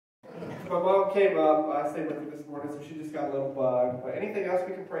My mom came up. I stayed with her this morning, so she just got a little bug. But anything else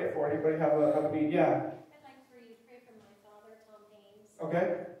we can pray for? Anybody have a need? Yeah. I'd like for you to pray for my father, Tom Haynes.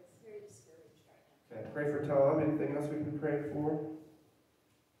 Okay. He's very discouraged right now. Okay. Pray for Tom. Anything else we can pray for?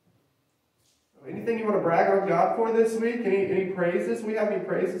 Anything you want to brag on God for this week? Any praises? We have any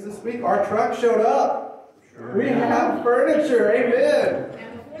praises this week? Our truck showed up. Sure. We have furniture. Amen.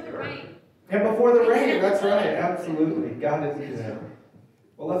 And before the rain. And before the rain. That's right. Absolutely. God is good.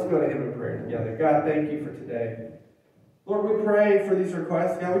 Well, let's go to Him in prayer together. God, thank you for today. Lord, we pray for these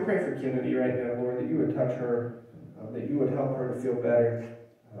requests. God, we pray for Kennedy right now, Lord, that you would touch her, that you would help her to feel better.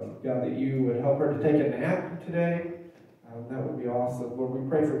 God, that you would help her to take a nap today. That would be awesome. Lord, we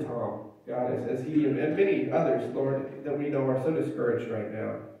pray for Tom. God, as he and many others, Lord, that we know are so discouraged right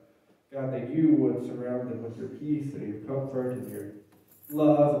now. God, that you would surround them with your peace and your comfort and your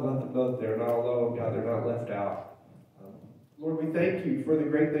love and let them know that they're not alone. God, they're not left out. Lord, we thank you for the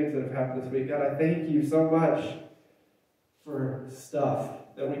great things that have happened this week. God, I thank you so much for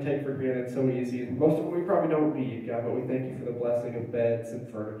stuff that we take for granted so easy. And most of it we probably don't need, God, but we thank you for the blessing of beds and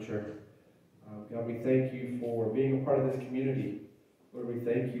furniture. God, we thank you for being a part of this community. Lord, we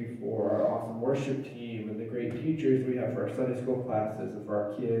thank you for our awesome worship team and the great teachers we have for our Sunday school classes and for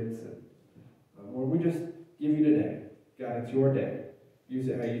our kids. And, Lord, we just give you today. God, it's your day. Use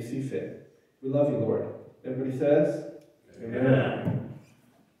it how you see fit. We love you, Lord. Everybody says, Amen.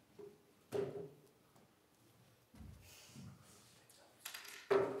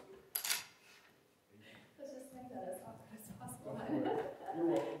 Let's just make that as awkward as possible.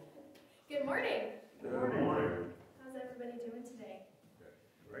 Good morning. Good morning. How's everybody doing today?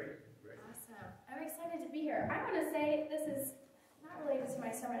 Great. Awesome. I'm excited to be here. I want to say, this is not related to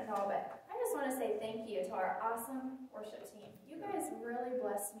my sermon at all, but I just want to say thank you to our awesome worship team. You guys really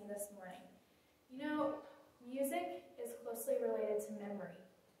blessed me this morning. You know, music is closely related to memory.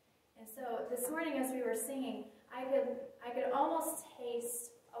 And so this morning as we were singing, I could almost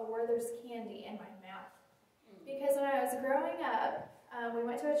taste a Werther's candy in my mouth. Because when I was growing up, we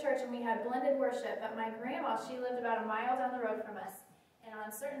went to a church and we had blended worship, but my grandma, she lived about a mile down the road from us. And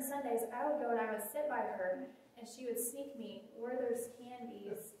on certain Sundays, I would go and I would sit by her, and she would sneak me Werther's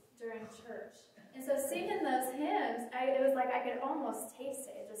candies during church. And so singing those hymns, it was like I could almost taste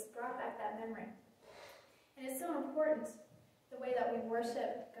it. It just brought back that memory. And it's so important, the way that we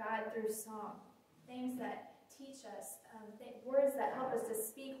worship God through song. Things that teach us, words that help us to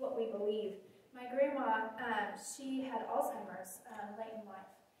speak what we believe. My grandma, she had Alzheimer's late in life.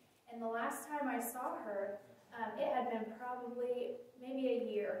 And the last time I saw her, it had been probably maybe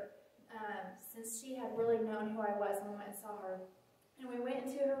a year since she had really known who I was when I went and saw her. And we went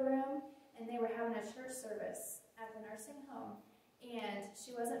into her room, and they were having a church service at the nursing home. And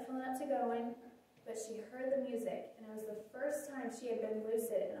she wasn't feeling up to going, but she heard the music. And it was the first time she had been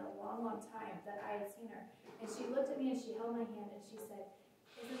lucid in a long, long time that I had seen her. And she looked at me, and she held my hand, and she said,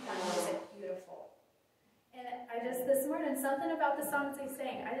 "Isn't that music beautiful?" And this morning, something about the songs they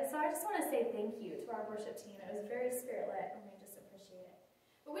sang, I just want to say thank you to our worship team. It was very spirit-led, and we just appreciate it.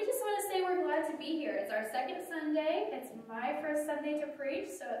 But we just want to say we're glad to be here. It's our second Sunday. It's my first Sunday to preach,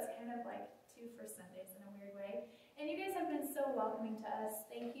 so it's kind of like 2 first Sundays in a weird way. And you guys have been so welcoming to us.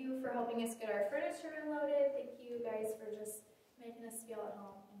 Thank you for helping us get our furniture unloaded. Thank you guys for just making us feel at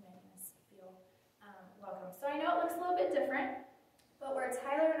home and making us feel welcome. So I know it looks a little bit different, but where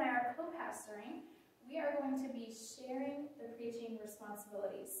Tyler and I are co-pastoring, we are going to be sharing the preaching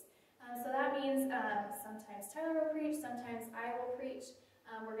responsibilities. So that means sometimes Tyler will preach, sometimes I will preach.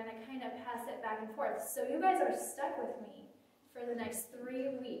 We're going to kind of pass it back and forth. So you guys are stuck with me for the next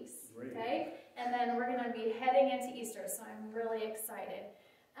 3 weeks, okay? And then we're going to be heading into Easter, so I'm really excited.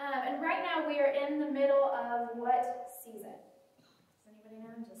 And right now we are in the middle of what season? Does anybody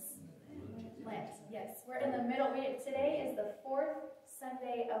know? Just Lent. Yes, we're in the middle. Today is the 4th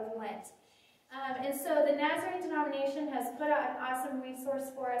Sunday of Lent. And so the Nazarene denomination has put out an awesome resource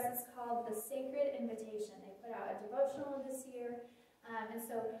for us. It's called The Sacred Invitation. They put out a devotional this year. And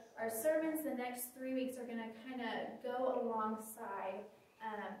so our sermons the next 3 weeks are going to kind of go alongside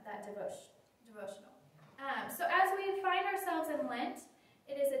that devotional. So as we find ourselves in Lent,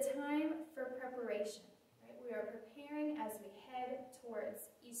 it is a time for preparation. Right? We are preparing as we head towards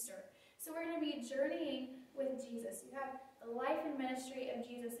Easter. So we're going to be journeying with Jesus. You have the life and ministry of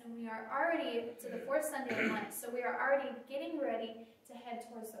Jesus, and we are already to the 4th Sunday of Lent. So we are already getting ready to head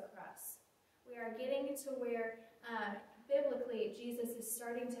towards the cross. We are getting to where biblically Jesus is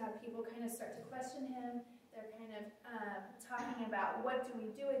starting to have people kind of start to question him. They're kind of talking about what do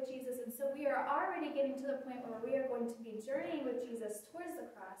we do with Jesus. And so we are already getting to the point where we are going to be journeying with Jesus towards the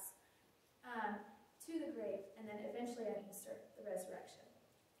cross, to the grave, and then eventually on Easter, the resurrection.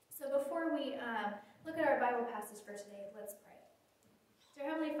 So before we look at our Bible passage for today, let's pray.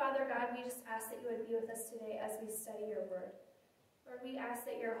 Dear Heavenly Father, God, we just ask that you would be with us today as we study your word. Lord, we ask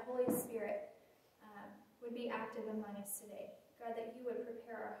that your Holy Spirit would be active among us today. God, that you would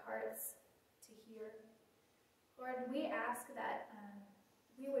prepare our hearts to hear. Lord, we ask that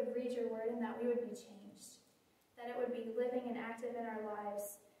we would read your word and that we would be changed, that it would be living and active in our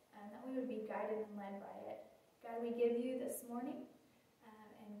lives, and that we would be guided and led by it. God, we give you this morning,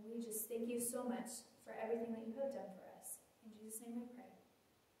 and we just thank you so much for everything that you have done for us. In Jesus' name we pray.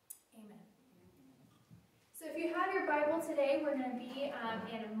 Amen. So if you have your Bible today, we're going to be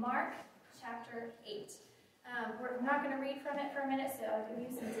in Mark chapter 8. We're not going to read from it for a minute, so I'll give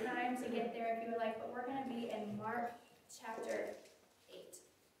you some time to get there if you would like, but we're going to be in Mark chapter 8.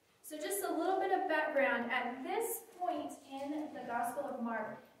 So just a little bit of background. At this point in the Gospel of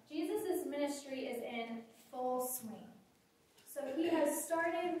Mark, Jesus' ministry is in full swing. So he has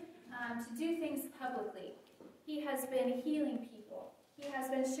started to do things publicly. He has been healing people. He has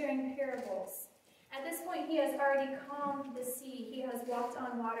been sharing parables. At this point, he has already calmed the sea. He has walked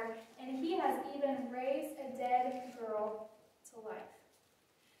on water. And he has even raised a dead girl to life.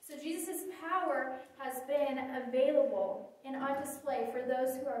 So Jesus' power has been available and on display for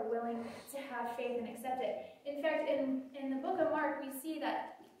those who are willing to have faith and accept it. In fact, in the book of Mark, we see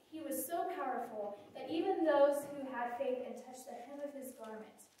that he was so powerful that even those who had faith and touched the hem of his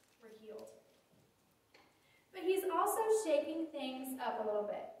garment were healed. But he's also shaking things up a little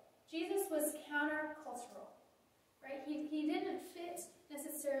bit. Jesus was countercultural, right? He didn't fit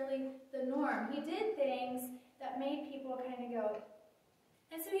necessarily the norm. He did things that made people kind of go.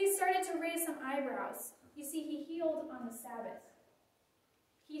 And so he started to raise some eyebrows. You see, he healed on the Sabbath.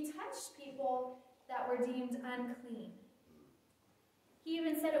 He touched people that were deemed unclean. He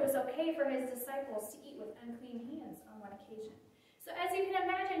even said it was okay for his disciples to eat with unclean hands on one occasion. So as you can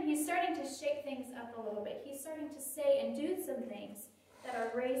imagine, he's starting to shake things up a little bit. He's starting to say and do some things that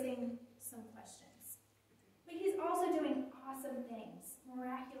are raising some questions. But he's also doing awesome things,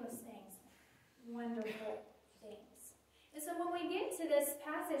 miraculous things, wonderful things. And so when we get to this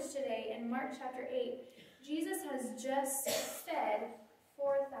passage today in Mark chapter 8, Jesus has just fed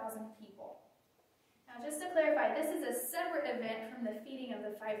 4,000 people. Now just to clarify, this is a separate event from the feeding of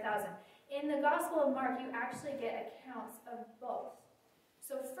the 5,000. In the Gospel of Mark, you actually get accounts of both.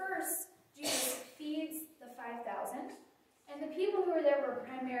 So first, Jesus feeds the 5,000. And the people who were there were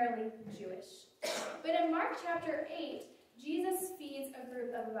primarily Jewish. But in Mark chapter 8, Jesus feeds a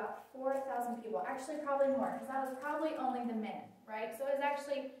group of about 4,000 people. Actually, probably more, because that was probably only the men, right? So it was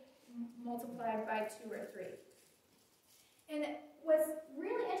actually multiplied by 2 or 3. And what's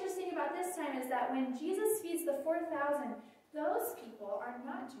really interesting about this time is that when Jesus feeds the 4,000, those people are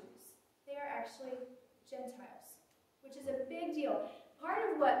not Jews. They are actually Gentiles, which is a big deal. Part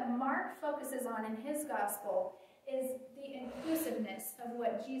of what Mark focuses on in his gospel is the inclusiveness of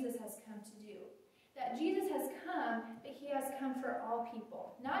what Jesus has come to do. That Jesus has come, but he has come for all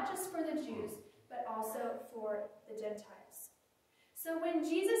people. Not just for the Jews, but also for the Gentiles. So when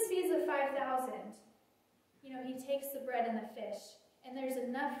Jesus feeds the 5,000, he takes the bread and the fish, and there's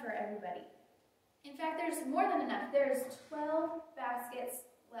enough for everybody. In fact, there's more than enough. There's 12 baskets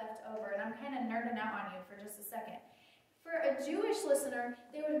left over, and I'm kind of nerding out on you for just a second. For a Jewish listener,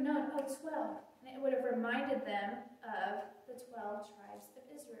 they would have known, 12. And it would have reminded them of the 12 tribes of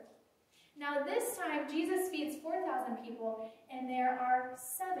Israel. Now this time, Jesus feeds 4,000 people, and there are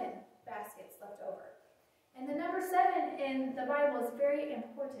 7 baskets left over. And the number 7 in the Bible is very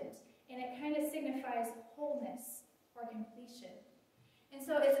important, and it kind of signifies wholeness or completion. And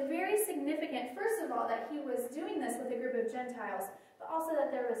so it's very significant, first of all, that he was doing this with a group of Gentiles, but also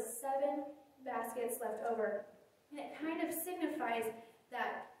that there was 7 baskets left over. And it kind of signifies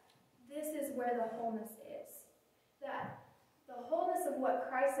that this is where the wholeness is. That the wholeness of what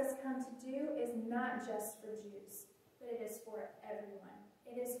Christ has come to do is not just for Jews, but it is for everyone.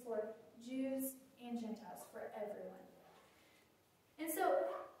 It is for Jews and Gentiles, for everyone. And so,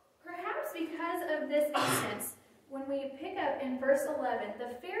 perhaps because of this instance, when we pick up in verse 11,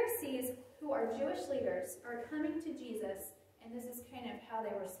 the Pharisees, who are Jewish leaders, are coming to Jesus, and this is kind of how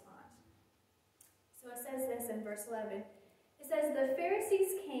they respond. So it says this in verse 11. It says, the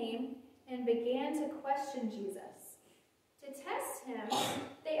Pharisees came and began to question Jesus. To test him,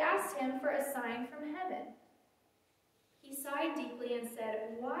 they asked him for a sign from heaven. He sighed deeply and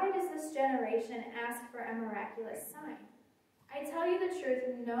said, why does this generation ask for a miraculous sign? I tell you the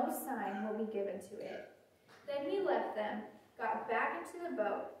truth, no sign will be given to it. Then he left them, got back into the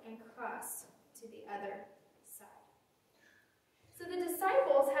boat, and crossed to the other side. So the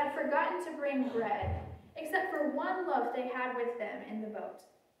disciples had forgotten to bring bread, except for one loaf they had with them in the boat.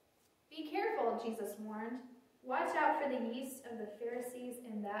 Be careful, Jesus warned. Watch out for the yeast of the Pharisees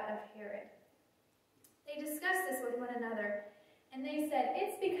and that of Herod. They discussed this with one another, and they said,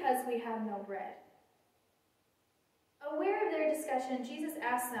 It's because we have no bread. Aware of their discussion, Jesus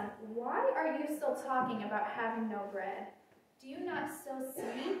asked them, Why are you still talking about having no bread? Do you not still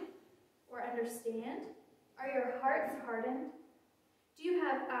see or understand? Are your hearts hardened? Do you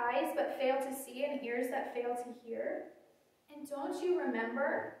have eyes but fail to see and ears that fail to hear? And don't you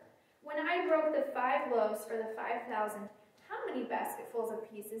remember? When I broke the 5 loaves for the 5,000, how many basketfuls of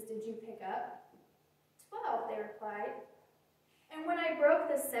pieces did you pick up? 12, they replied. And when I broke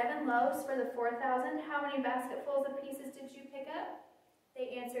the 7 loaves for the 4,000, how many basketfuls of pieces did you pick up?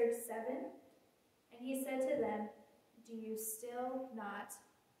 They answered, 7. And he said to them, Do you still not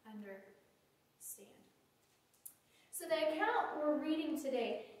understand? So the account we're reading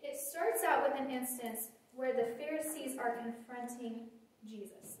today, it starts out with an instance where the Pharisees are confronting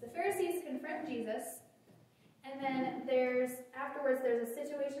Jesus. The Pharisees confront Jesus, and then afterwards there's a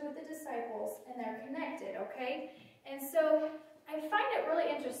situation with the disciples, and they're connected, okay? And so I find it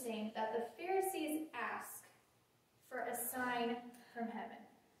really interesting that the Pharisees ask for a sign from heaven.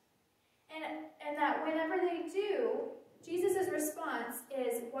 And that whenever they do, Jesus' response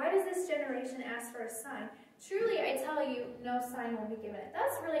is, Why does this generation ask for a sign? Truly, I tell you, no sign will be given it.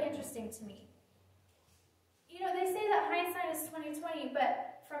 That's really interesting to me. You know, they say that hindsight is 20/20,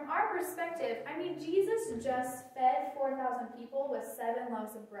 but from our perspective, I mean, Jesus just fed 4,000 people with 7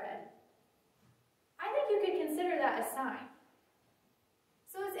 loaves of bread. I think you could consider that a sign.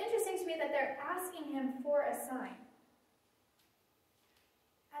 So it's interesting to me that they're asking him for a sign.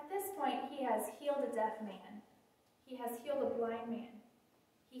 At this point, he has healed a deaf man. He has healed a blind man.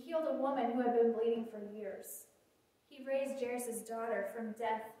 He healed a woman who had been bleeding for years. He raised Jairus' daughter from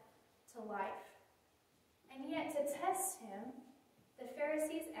death to life. And yet, to test him, the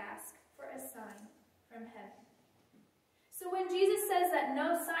Pharisees ask for a sign from heaven. So when Jesus says that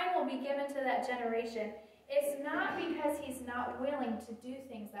no sign will be given to that generation, it's not because he's not willing to do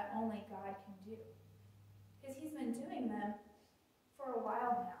things that only God can do. Because he's been doing them for a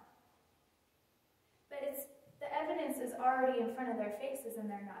while now. But the evidence is already in front of their faces and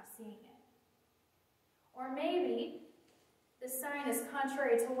they're not seeing it. Or maybe the sign is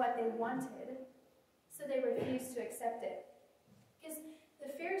contrary to what they wanted, so they refuse to accept it. Because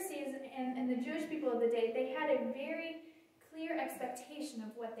the Pharisees and the Jewish people of the day, they had a very clear expectation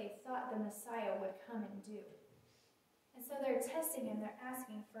of what they thought the Messiah would come and do. And so they're testing him, they're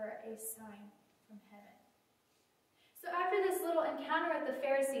asking for a sign from heaven. So after this little encounter with the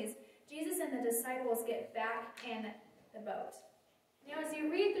Pharisees, Jesus and the disciples get back in the boat. Now, as you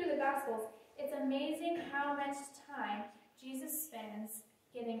read through the Gospels, it's amazing how much time Jesus spends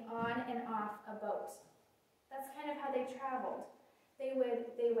getting on and off a boat. That's kind of how they traveled. They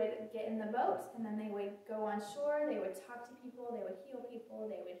would get in the boat, and then they would go on shore, they would talk to people, they would heal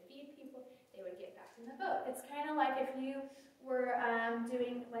people, they would feed people, they would get back in the boat. It's kind of like if you were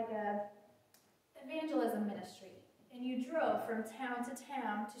doing like a evangelism ministry, and you drove from town to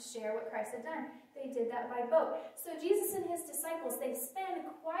town to share what Christ had done. They did that by boat. So Jesus and his disciples, they spend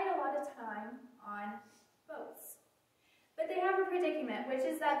quite a lot of time on boats. But they have a predicament, which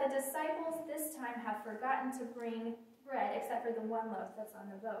is that the disciples this time have forgotten to bring bread, except for the 1 loaf that's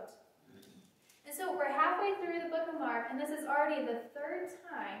on the boat. And so we're halfway through the book of Mark, and this is already the 3rd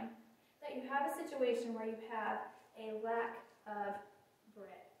time that you have a situation where you have a lack of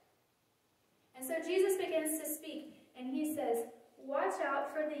bread. And so Jesus begins to speak, and he says, Watch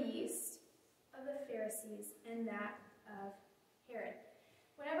out for the yeast of the Pharisees and that of Herod.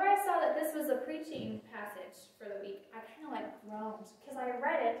 Whenever I saw that this was a preaching passage for the week, I kind of groaned, because I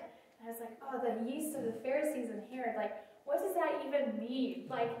read it, and I was like, oh, the yeast of the Pharisees and Herod, what does that even mean?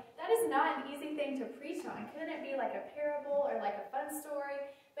 That is not an easy thing to preach on. Couldn't it be like a parable or like a fun story?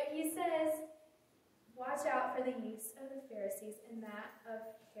 But he says, watch out for the yeast of the Pharisees and that of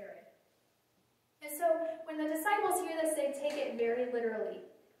Herod. And so when the disciples hear this, they take it very literally.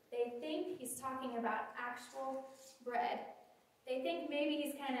 They think he's talking about actual bread. They think maybe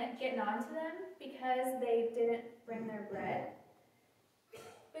he's kind of getting on to them because they didn't bring their bread.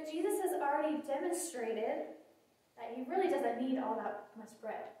 But Jesus has already demonstrated that he really doesn't need all that much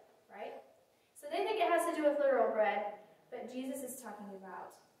bread, right? So they think it has to do with literal bread, but Jesus is talking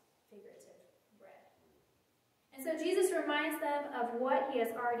about figurative bread. And so Jesus reminds them of what he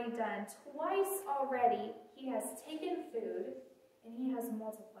has already done. Twice already, he has taken food and he has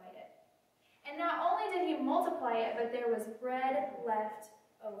multiplied it. And not only did he multiply it, but there was bread left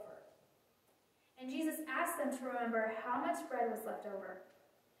over. And Jesus asked them to remember how much bread was left over.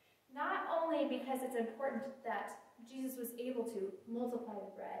 Not only because it's important that Jesus was able to multiply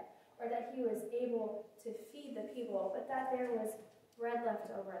the bread, or that he was able to feed the people, but that there was bread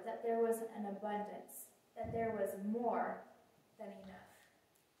left over, that there was an abundance, that there was more than enough.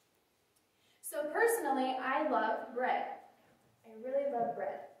 So personally, I love bread. I really love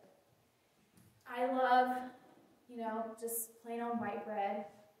bread. I love, just plain old white bread.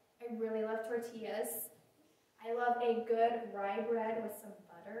 I really love tortillas. I love a good rye bread with some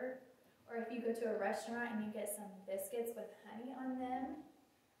butter. Or if you go to a restaurant and you get some biscuits with honey on them.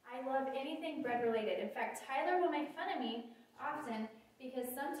 I love anything bread related. In fact, Tyler will make fun of me often because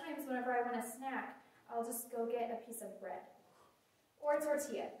sometimes whenever I want a snack, I'll just go get a piece of bread. Or a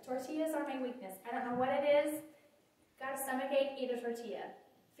tortilla. Tortillas are my weakness. I don't know what it is. Got a stomachache, eat a tortilla.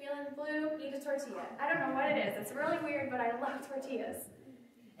 Feeling blue, eat a tortilla. I don't know what it is. It's really weird, but I love tortillas.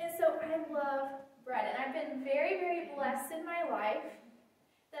 And so I love bread. And I've been very, very blessed in my life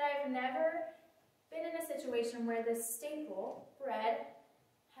that I've never been in a situation where this staple, bread,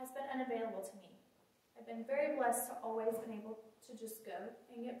 has been unavailable to me. I've been very blessed to always been able to just go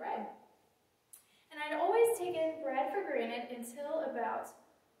and get bread. And I'd always taken bread for granted until about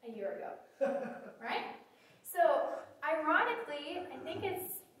a year ago, right? So, ironically, I think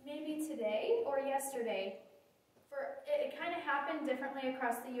it's maybe today or yesterday, it kind of happened differently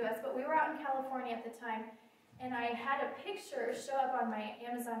across the U.S., but we were out in California at the time, and I had a picture show up on my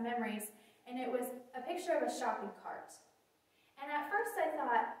Amazon memories, and it was a picture of a shopping cart. And at first I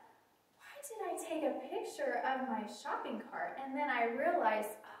thought, why did I take a picture of my shopping cart? And then I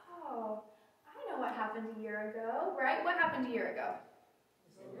realized, oh, I know what happened a year ago, right? What happened a year ago?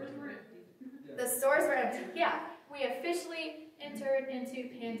 The stores were empty. The stores were empty, yeah. We officially entered into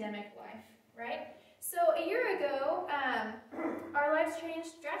pandemic life, right? So a year ago, our lives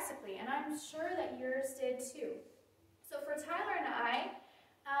changed drastically, and I'm sure that yours did too. So for Tyler and I,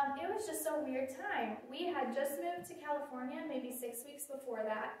 it was just a weird time. We had just moved to California maybe 6 weeks before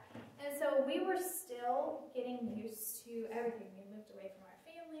that, and so we were still getting used to everything. We moved away from our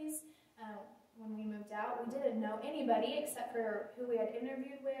families. When we moved out, we didn't know anybody except for who we had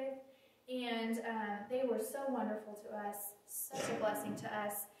interviewed with, and they were so wonderful to us, such a blessing to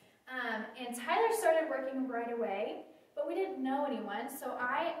us. And Tyler started working right away, but we didn't know anyone, so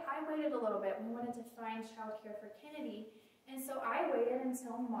I waited a little bit. We wanted to find childcare for Kennedy, and so I waited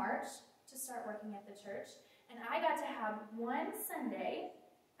until March to start working at the church, and I got to have one Sunday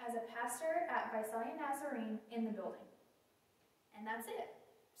as a pastor at Visalia Nazarene in the building, and that's it.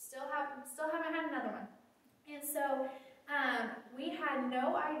 Still haven't had another one. And so we had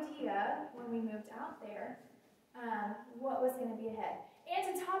no idea when we moved out there what was going to be ahead.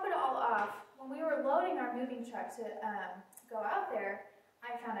 And to top it all off, when we were loading our moving truck to go out there,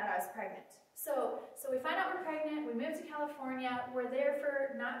 I found out I was pregnant. So we find out we're pregnant, we moved to California, we're there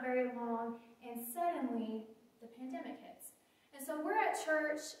for not very long, and suddenly the pandemic hits. And so we're at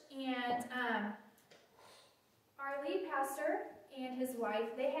church, and our lead pastor and his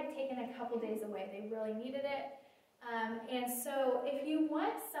wife, they had taken a couple days away. They really needed it. And so if you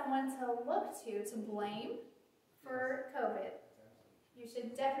want someone to look to blame for COVID, you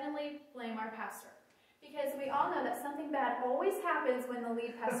should definitely blame our pastor. Because we all know that something bad always happens when the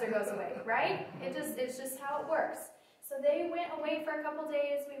lead pastor goes away, right? It's just how it works. So they went away for a couple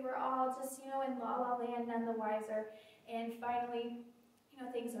days. We were all just, in la la land, none the wiser. And finally,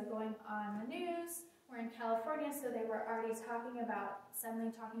 things are going on the news. We're in California, so they were already talking about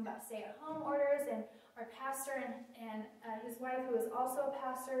stay-at-home orders, and our pastor and his wife, who is also a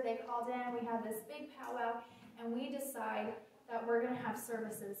pastor, they called in. We had this big powwow, and we decide that we're going to have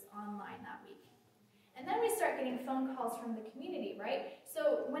services online that week. And then we start getting phone calls from the community, right?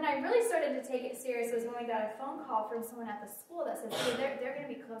 So when I really started to take it serious was when we got a phone call from someone at the school that said, hey, they're going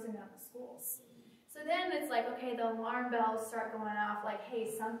to be closing down the schools. So then it's like, okay, the alarm bells start going off, like,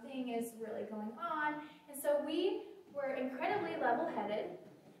 hey, something is really going on. And so we were incredibly level-headed,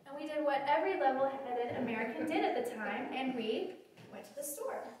 and we did what every level-headed American did at the time, and we went to the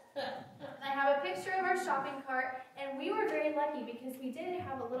store. And I have a picture of our shopping cart, and we were very lucky because we did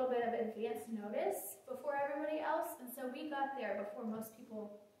have a little bit of advance notice before everybody else, and so we got there before most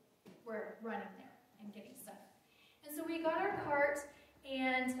people were running there and getting stuff. And so we got our cart,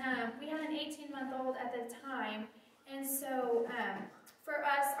 and we had an 18-month-old at the time, and so for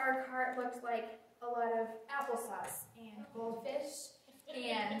us, our cart looked like a lot of applesauce and goldfish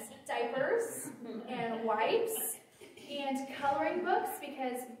and diapers and wipes and coloring books,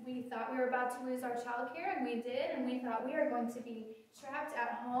 because we thought we were about to lose our childcare, and we did, and we thought we are going to be trapped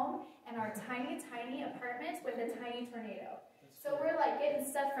at home in our tiny, tiny apartment with a tiny tornado. So we're like getting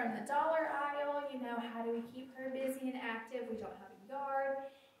stuff from the dollar aisle, how do we keep her busy and active? We don't have a yard.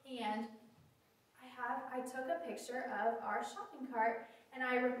 And I took a picture of our shopping cart, And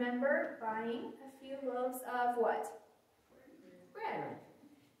I remember buying a few loaves of what? Bread.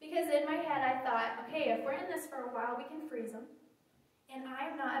 Because in my head I thought, okay, if we're in this for a while, we can freeze them. And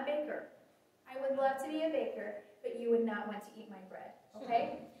I'm not a baker. I would love to be a baker, but you would not want to eat my bread,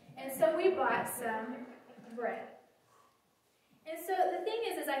 okay? And so we bought some bread. And so the thing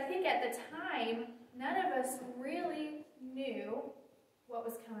is I think at the time, none of us really knew what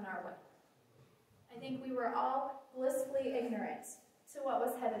was coming our way. I think we were all blissfully ignorant to what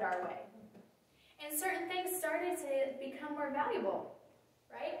was headed our way. And certain things started to become more valuable,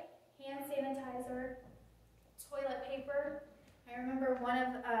 right? Hand sanitizer, toilet paper. I remember one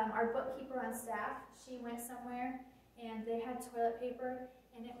of our bookkeeper on staff, she went somewhere and they had toilet paper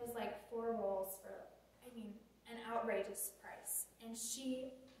and it was like 4 rolls for, an outrageous price. And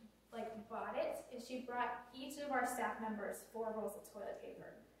she bought it and she brought each of our staff members 4 rolls of toilet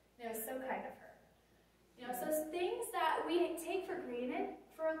paper. And it was so kind of her. So things that we take for granted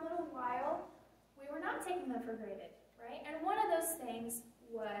for a little while, we were not taking them for granted, right? And one of those things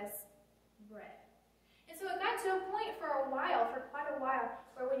was bread. And so it got to a point for quite a while,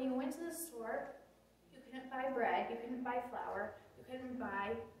 where when you went to the store, you couldn't buy bread, you couldn't buy flour, you couldn't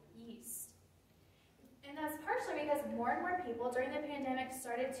buy yeast. And that's partially because more and more people during the pandemic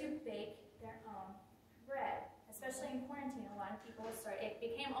started to bake their own bread. Especially in quarantine, a lot of people it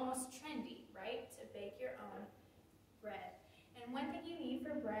became almost trendy, right, to bake your own bread. And one thing you need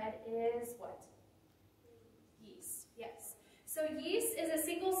for bread is what? Yeast, yes. So yeast is a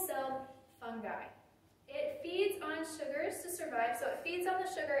single-celled fungi. It feeds on sugars to survive. So it feeds on the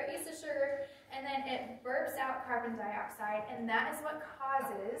sugar, it eats the sugar, and then it burps out carbon dioxide, and that is what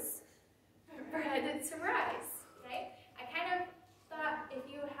causes bread to rise, okay? I kind of thought if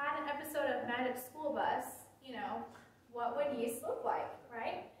you had an episode of Magic School Bus, what would yeast look like,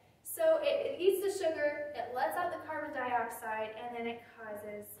 right? So it eats the sugar, it lets out the carbon dioxide, and then it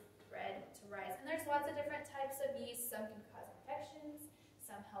causes bread to rise. And there's lots of different types of yeast. Some can cause infections,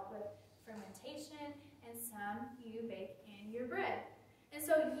 some help with fermentation, and some you bake in your bread. And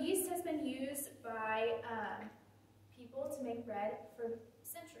so yeast has been used by people to make bread for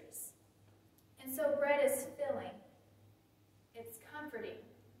centuries. And so bread is filling. It's comforting.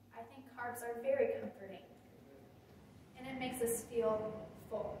 I think carbs are very comforting. And it makes us feel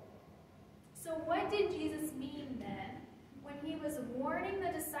full. So what did Jesus mean then when he was warning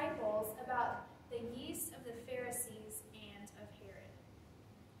the disciples about the yeast of the Pharisees and of Herod?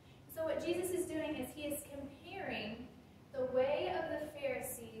 So what Jesus is doing is he is comparing the way of the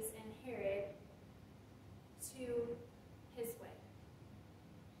Pharisees and Herod to his way.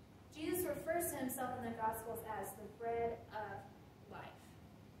 Jesus refers to himself in the Gospels as the bread of life.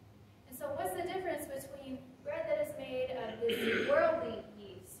 And so what's the difference between bread that is made of this worldly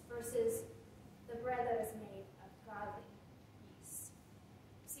yeast versus the bread that is made of godly yeast?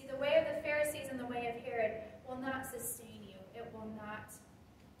 See, the way of the Pharisees and the way of Herod will not sustain you. It will not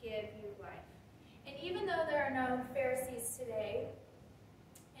give you life. And even though there are no Pharisees today,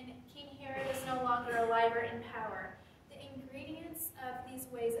 and King Herod is no longer alive or in power, the ingredients of these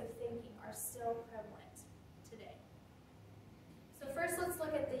ways of thinking are still prevalent today. So first let's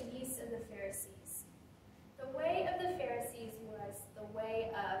look at the yeast of the Pharisees. The way of the Pharisees was the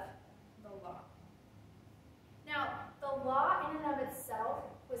way of the law. Now, the law in and of itself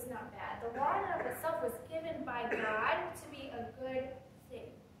was not bad. The law in and of itself was given by God to be a good thing.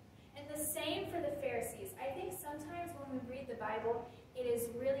 And the same for the Pharisees. I think sometimes when we read the Bible, it is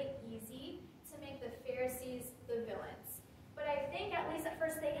really easy to make the Pharisees the villains. But I think, at least at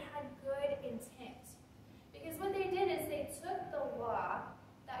first, they had good intent. Because what they did is they took the law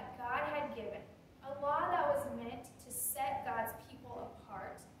that God had given, a law that was meant to set God's people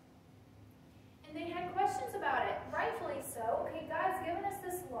apart. And they had questions about it, rightfully so. Okay, God's given us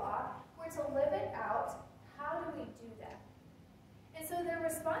this law, we're to live it out. How do we do that? And so their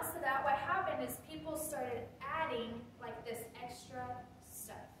response to that, what happened is people started adding this extra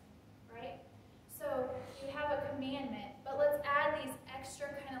stuff, right? So you have a commandment, but let's add these extra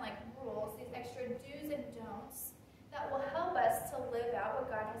rules, these extra do's and don'ts that will help us to live out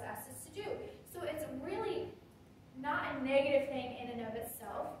what God has asked us to do. So it's really not a negative thing in and of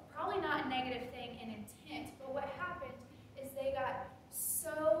itself, probably not a negative thing in intent, but what happened is they got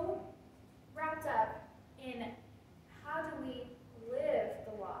so wrapped up in how do we live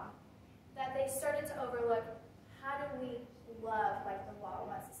the law that they started to overlook how do we love like the law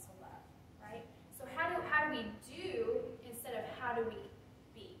wants us to love, right? So how do we do instead of how do we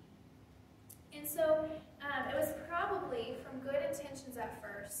be? And so it was probably from good intentions at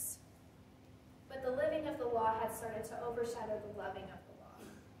first, but the living of the law had started to overshadow the loving of the law.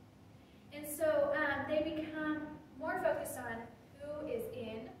 And so they become more focused on who is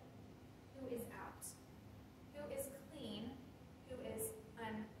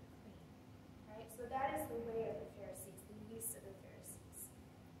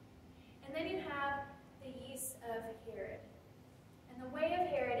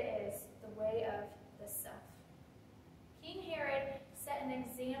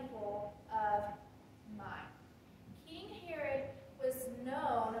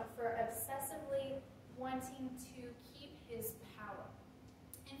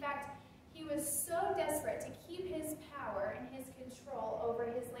fact, he was so desperate to keep his power and his control over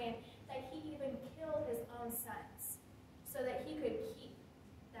his land that he even killed his own sons so that he could keep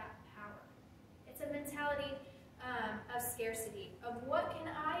that power. It's a mentality of scarcity, of what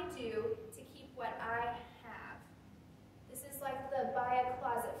can I do to keep what I have. This is like the buy a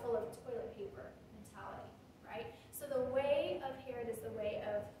closet full of toilet paper mentality, right? So the way of Herod is the way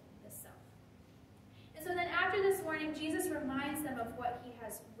of the self. And so then after this warning, Jesus reminds them of what he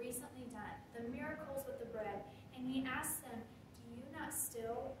has recently done, the miracles with the bread, and he asks them, do you not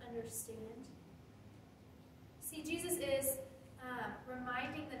still understand? See, Jesus is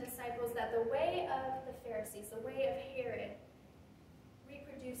reminding the disciples that the way of the Pharisees, the way of Herod,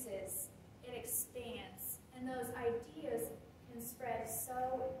 reproduces, it expands, and those ideas can spread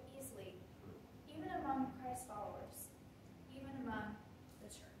so easily, even among Christ followers, even among the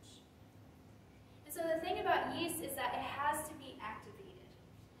church. And so the thing about yeast is that it has to be activated.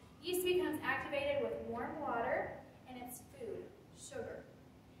 Yeast becomes activated with warm water and its food, sugar.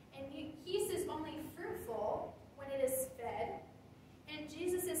 And yeast is only fruitful when it is fed. And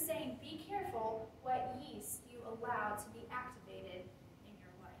Jesus is saying, be careful what yeast you allow to be activated in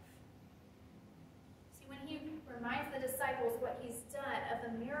your life. See, when he reminds the disciples what he's done, of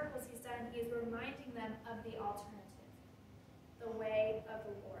the miracles he's done, he is reminding them of the alternative, the way of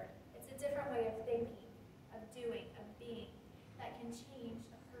the Lord. It's a different way of thinking, of doing, of being, that can change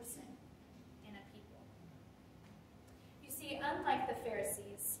a person and a people. You see, unlike the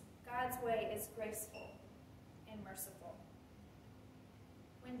Pharisees, God's way is graceful and merciful.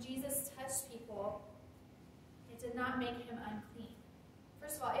 When Jesus touched people, it did not make him unclean.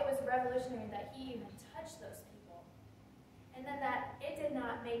 First of all, it was revolutionary that he even touched those people. And then that it did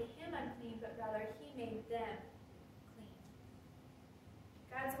not make him unclean, but rather he made them clean.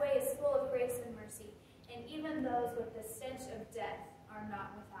 God's way is full of grace and mercy, and even those with the stench of death are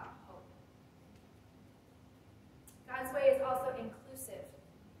not without hope. God's way is also inclusive.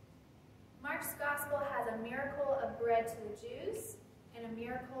 Mark's gospel has a miracle of bread to the Jews and a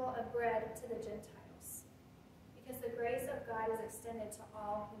miracle of bread to the Gentiles, because the grace of God is extended to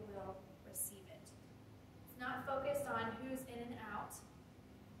all who will receive it. It's not focused on who's in and out,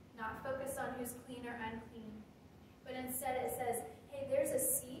 not focused on who's clean or unclean, but instead it says, hey, there's a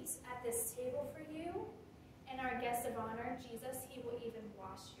seat at this table for you, and our guest of honor, Jesus, he will even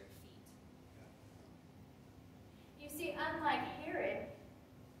wash your feet. You see, unlike Herod,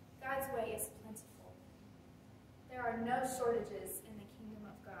 God's way is plentiful. There are no shortages in the kingdom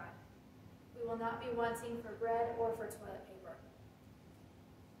of God. We will not be wanting for bread or for toilet paper.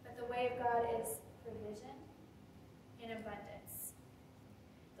 But the way of God is provision and abundance.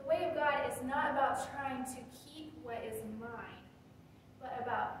 The way of God is not about trying to keep what is mine, but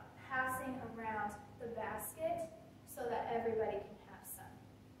about passing around the basket so that everybody can have some.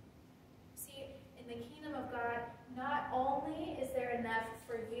 See, in the kingdom of God, not only is there enough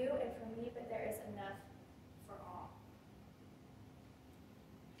for you and for me, but there is enough for all.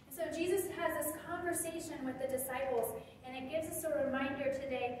 And so Jesus has this conversation with the disciples, and it gives us a reminder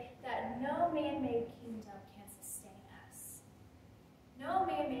today that no man-made kingdom can sustain us. No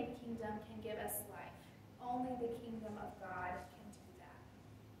man-made kingdom can give us life. Only the kingdom of God can do that.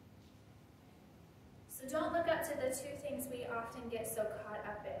 So don't look up to the two things we often get so caught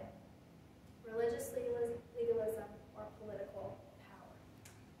up in: religious legalism or political power.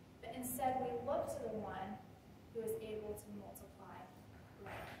 But instead, we look to the one who is able to multiply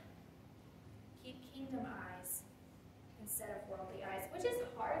life. Keep kingdom eyes instead of worldly eyes, which is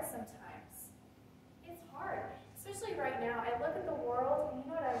hard sometimes. It's hard. Especially right now, I look at the world, and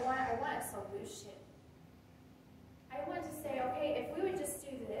you know what I want? I want a solution. I want to say, okay, if we would just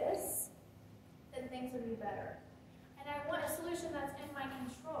do this, then things would be better. And I want a solution that's in my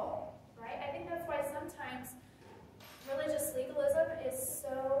control, right? I think that's why sometimes religious legalism is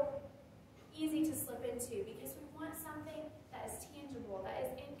so easy to slip into, because we want something that is tangible, that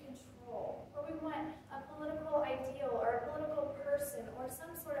is in control, or we want a political ideal or a political person or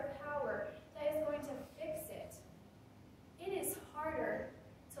some sort of power that is going to fix it. It is harder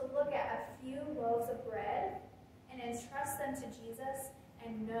to look at a few loaves of bread and entrust them to Jesus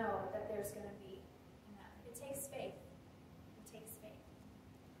and know that there's going to be enough. It takes faith. It takes faith.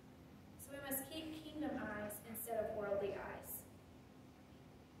 So we must keep kingdom eyes instead of worldly eyes.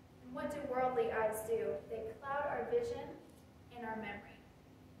 And what do worldly eyes do? They cloud our vision and our memory.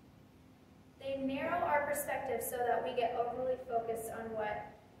 They narrow our perspective so that we get overly focused on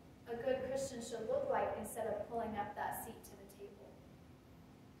what a good Christian should look like instead of pulling up that seat to the table.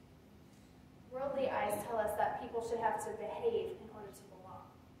 Worldly eyes tell us that people should have to behave in order to belong.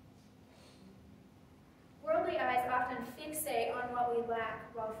 Worldly eyes often fixate on what we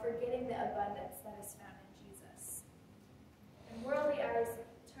lack while forgetting the abundance that is found in Jesus. And worldly eyes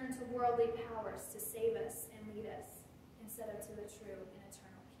turn to worldly powers to save us and lead us instead of to the true and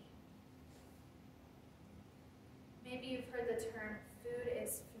eternal King. Maybe you've heard the term, food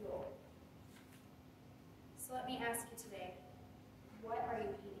is fuel. So let me ask you today, what are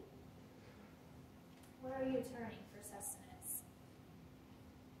you eating? Where are you turning for sustenance?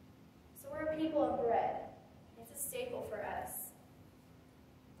 So we're a people of bread. It's a staple for us.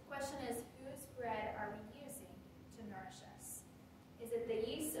 The question is, whose bread are we using to nourish us? Is it the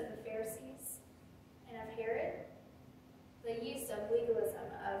yeast of the Pharisees and of Herod? The yeast of legalism,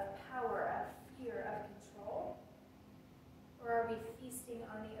 of power, of fear, of control? Or are we feasting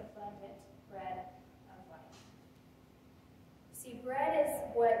on the abundant bread of life? See, bread is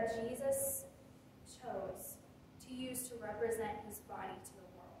what Jesus chose to use to represent his body to the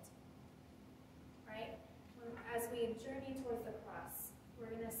world. Right? As we journey towards the cross, we're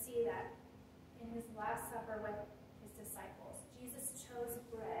going to see that in his Last Supper with his disciples. Jesus chose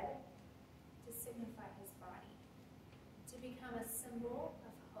bread to signify his body, to become a symbol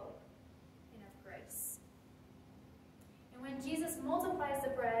of hope and of grace. And when Jesus multiplies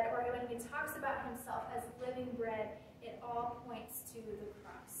the bread, or when he talks about himself as living bread, it all points to the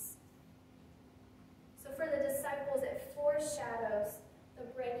cross. So for the disciples, it foreshadows the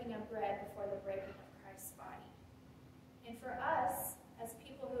breaking of bread before the breaking of Christ's body. And for us, as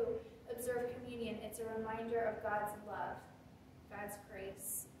people who observe communion, it's a reminder of God's love, God's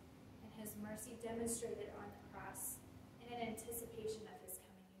grace, and his mercy demonstrated on the cross in an anticipation of his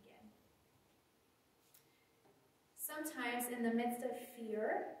coming again. Sometimes in the midst of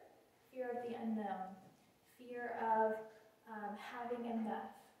fear of the unknown, fear of having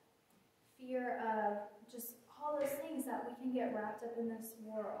enough, fear of just all those things that we can get wrapped up in this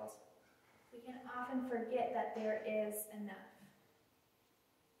world, we can often forget that there is enough.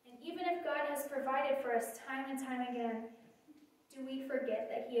 And even if God has provided for us time and time again, do we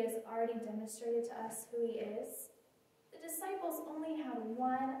forget that he has already demonstrated to us who he is? The disciples only had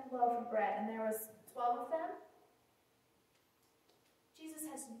one loaf of bread, and there was 12 of them. Jesus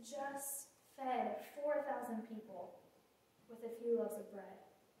has just fed 4,000 people with a few loaves of bread.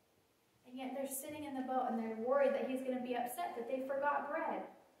 And yet they're sitting in the boat and they're worried that he's going to be upset that they forgot bread.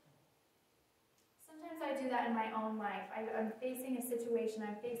 Sometimes I do that in my own life. I'm facing a situation,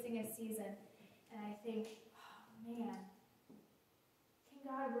 I'm facing a season, and I think, oh man, can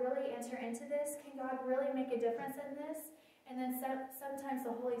God really enter into this? Can God really make a difference in this? And then sometimes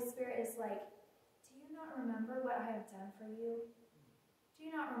the Holy Spirit is like, do you not remember what I have done for you? Do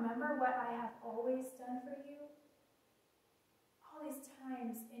you not remember what I have always done for you? All these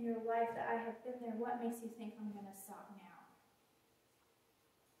times in your life that I have been there, what makes you think I'm going to stop now?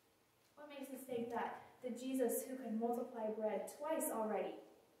 What makes us think that the Jesus who could multiply bread twice already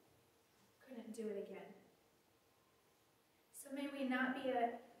couldn't do it again? So may we not be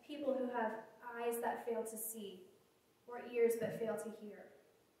a people who have eyes that fail to see or ears that fail to hear,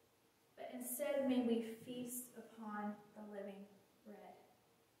 but instead may we feast upon the living bread.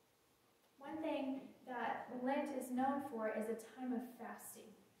 One thing that Lent is known for is a time of fasting,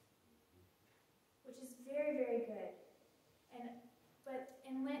 which is very, very good. But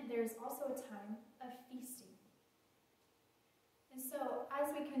in Lent, there's also a time of feasting. And so,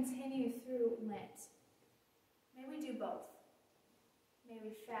 as we continue through Lent, may we do both. May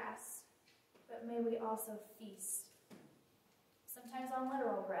we fast, but may we also feast. Sometimes on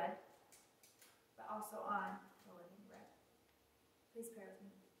literal bread, but also on the living bread. Please pray with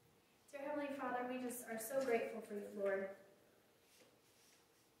me. Dear Heavenly Father, we just are so grateful for you, Lord.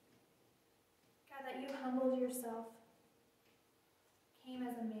 God, that you humbled yourself, came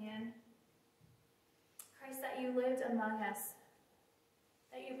as a man. Christ, that you lived among us,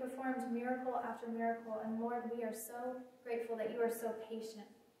 that you performed miracle after miracle. And Lord, we are so grateful that you are so patient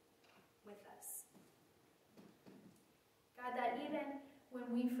with us. God, that even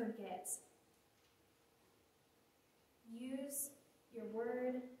when we forget, use your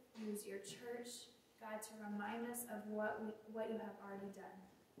word, use your church, God, to remind us of what you have already done.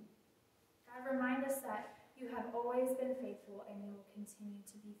 God, remind us that you have always been faithful and you will continue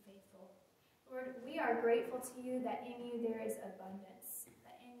to be faithful. Lord, we are grateful to you that in you there is abundance,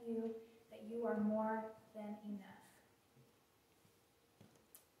 that in you that you are more than enough.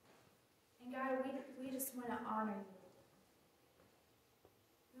 And God, we just want to honor you.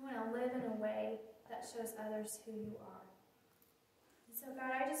 We want to live in a way that shows others who you are. And so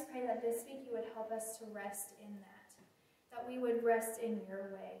God, I just pray that this week you would help us to rest in that we would rest in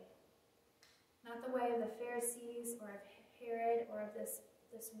your way. Not the way of the Pharisees or of Herod or of this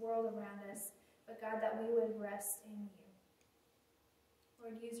world around us, but God, that we would rest in you.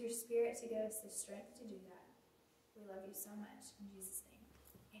 Lord, use your Spirit to give us the strength to do that. We love you so much. In Jesus' name.